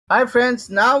Hi friends,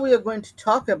 now we are going to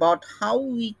talk about how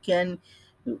we can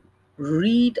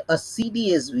read a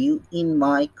CDS view in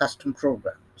my custom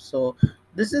program. So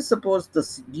this is suppose the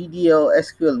DDL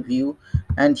SQL view,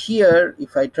 and here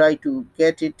if I try to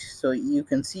get it, so you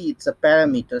can see it's a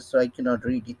parameter, so I cannot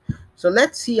read it. So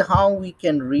let's see how we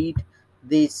can read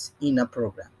this in a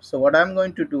program. So what I'm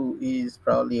going to do is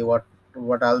probably what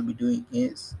I'll be doing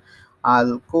is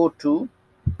I'll go to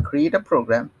create a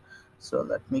program. So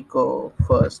let me go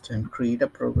first and create a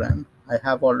program. I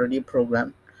have already a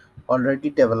program already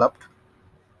developed.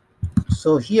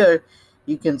 So here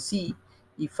you can see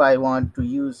if I want to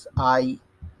use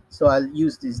so I'll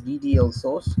use this DDL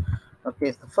source.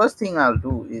 Okay, the first thing I'll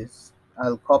do is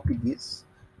I'll copy this,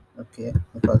 okay,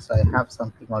 because I have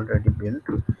something already built,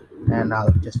 and I'll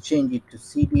just change it to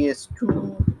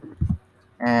CDS2,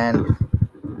 and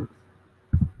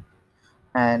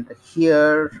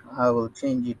here I will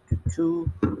change it to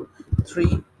 2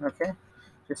 3. Okay,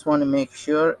 just want to make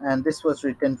sure, and this was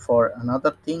written for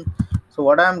another thing. So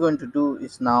what I'm going to do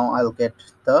is now I'll get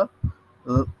the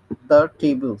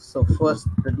table. So first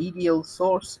the DDL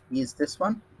source is this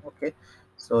one. Okay,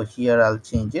 so here I'll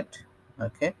change it.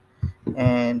 Okay,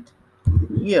 and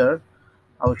here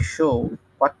I'll show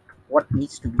what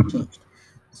needs to be changed.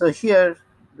 So here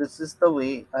this is the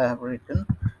way I have written,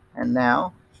 and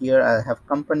now here I have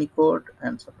company code,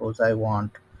 and suppose I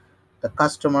want the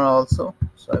customer also.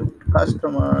 So I put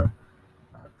customer.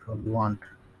 I probably want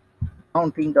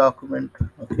counting document.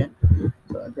 Okay,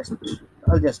 so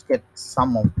I'll just get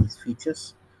some of these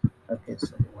features. Okay,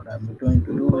 so what I'm going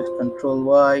to do is Control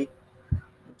Y.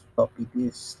 Let's copy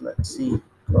this. Let's see,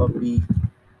 copy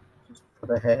just for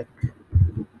the heck,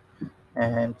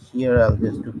 and here I'll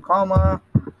just do comma,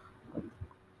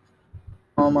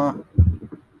 comma,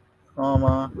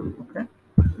 comma. Okay,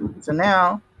 so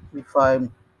now if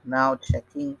I'm now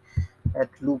checking at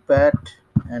loop at,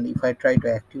 and if I try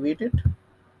to activate it,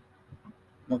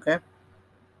 okay,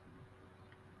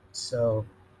 so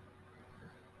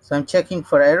I'm checking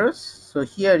for errors. So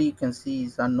here you can see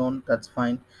is unknown. That's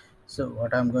fine. So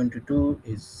what I'm going to do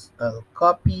is I'll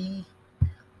copy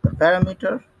the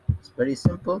parameter. It's very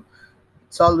simple.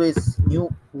 It's always new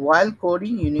while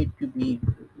coding. You need to be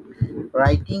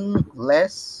writing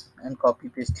less and copy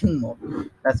pasting more.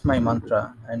 That's my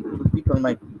mantra. And people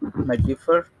might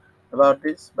differ about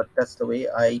this, but that's the way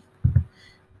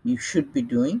you should be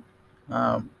doing.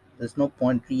 There's no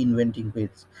point reinventing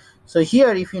wheels. So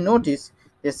here, if you notice,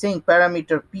 they're saying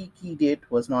parameter p key date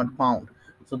was not found.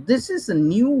 So this is a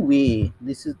new way.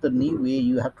 This is the new way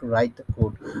you have to write the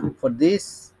code. For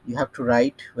this, you have to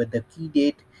write where the key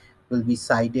date will be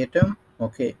side datum.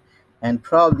 Okay, and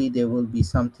probably there will be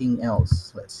something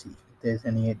else. Let's see if there's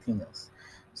anything else.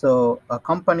 So a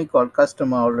company called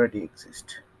customer already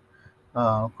exists.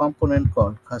 Component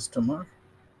called customer.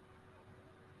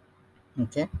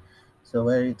 Okay, so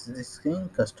where is this thing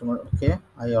customer? Okay,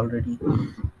 I already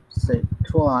said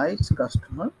twice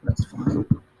customer. That's fine,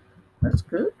 that's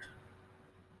good.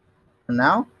 And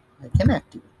now I can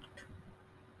activate it.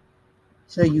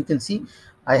 So you can see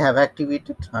I have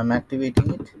activated, I'm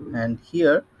activating it, and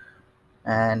here,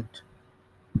 and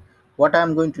what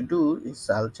I'm going to do is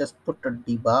I'll just put a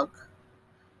debug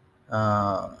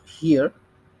here.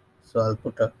 So I'll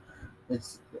put a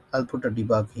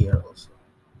debug here also.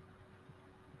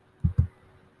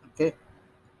 Okay,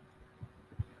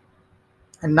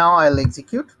 and now I'll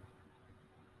execute,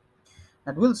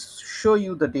 and we'll show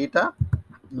you the data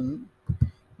in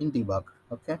debug.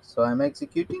 Okay, so I'm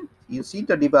executing. You see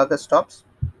the debugger stops.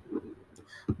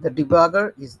 The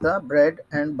debugger is the bread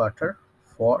and butter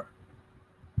for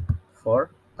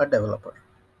a developer.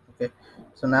 Okay,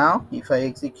 so now if I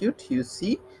execute, you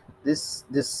see this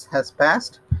has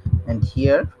passed, and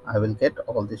here I will get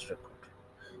all this record.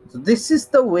 So this is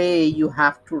the way you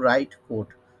have to write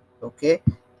code. Okay,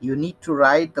 you need to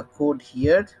write the code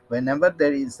here. Whenever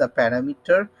there is a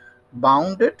parameter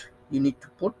bounded, you need to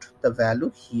put the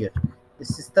value here.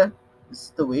 This is the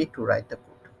way to write the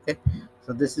code. Okay,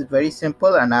 so this is very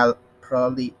simple, and I'll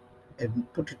probably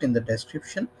put it in the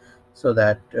description so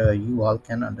that you all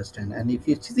can understand, and if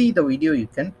you see the video you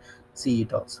can see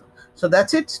it also. So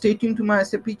that's it. Stay tuned to my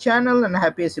SAP channel, and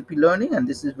happy SAP learning. And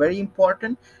this is very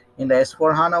important in the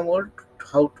S4HANA world,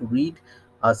 how to read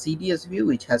a CDS view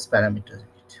which has parameters in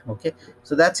it. Okay,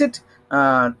 so that's it.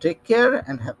 Take care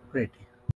and have a great day.